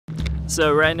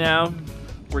So right now,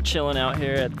 we're chilling out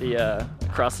here at the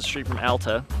across the street from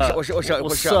Alta.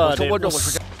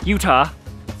 Utah.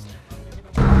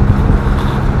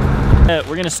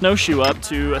 We're gonna snowshoe up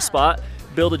to a spot,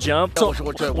 build a jump,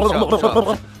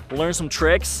 learn some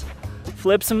tricks,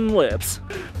 flip some lips.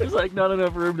 There's like not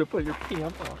enough room to put your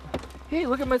pants on. Hey,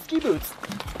 look at my ski boots.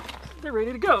 They're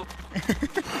ready to go.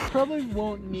 Probably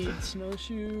won't need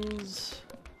snowshoes.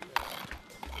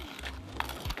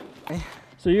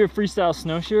 So you're a freestyle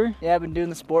snowshoer? Yeah, I've been doing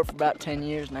the sport for about 10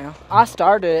 years now. I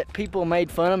started it, people made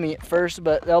fun of me at first,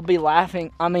 but they'll be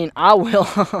laughing. I mean, I will.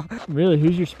 Really,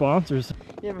 who's your sponsors?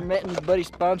 You ever met anybody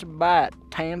sponsored by a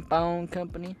tampon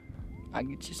company? I'll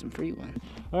get you some free ones.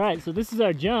 All right, so this is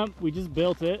our jump. We just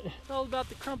built it. It's all about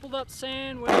the crumpled up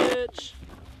sandwich.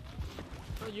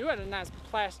 Well, you had a nice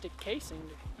plastic casing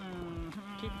to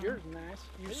keep yours nice.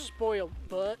 You spoiled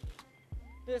butt.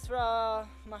 This for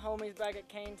my homies back at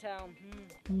Cane Town.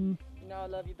 You know I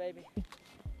love you, baby.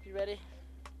 You ready?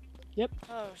 Yep.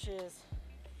 Oh, shiz.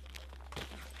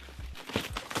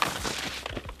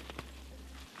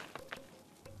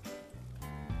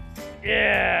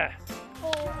 Yeah!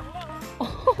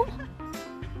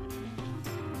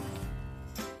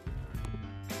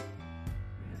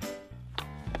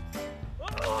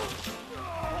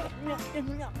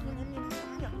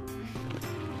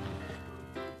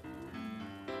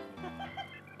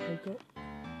 Okay.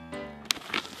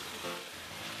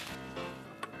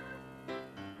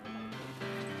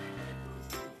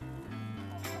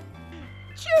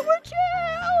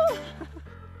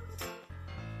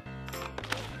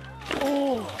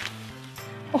 Oh.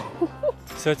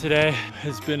 So today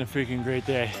has been a freaking great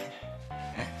day.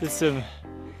 Did some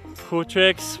cool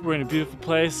tricks. We're in a beautiful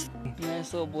place.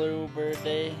 Nice little bluebird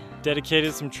day.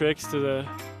 Dedicated some tricks to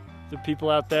the people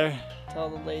out there. To all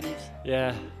the ladies.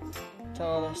 Yeah. To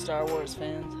all the Star Wars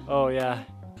fans. Oh yeah.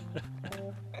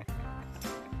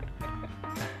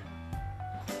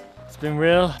 It's been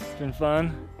real. It's been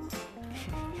fun.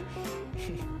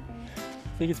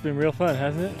 I think it's been real fun,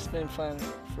 hasn't it? It's been fun,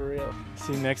 for real.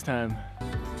 See you next time.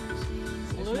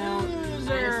 Smell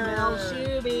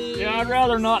shooby. Yeah, I'd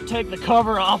rather not take the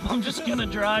cover off. I'm just gonna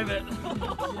drive it.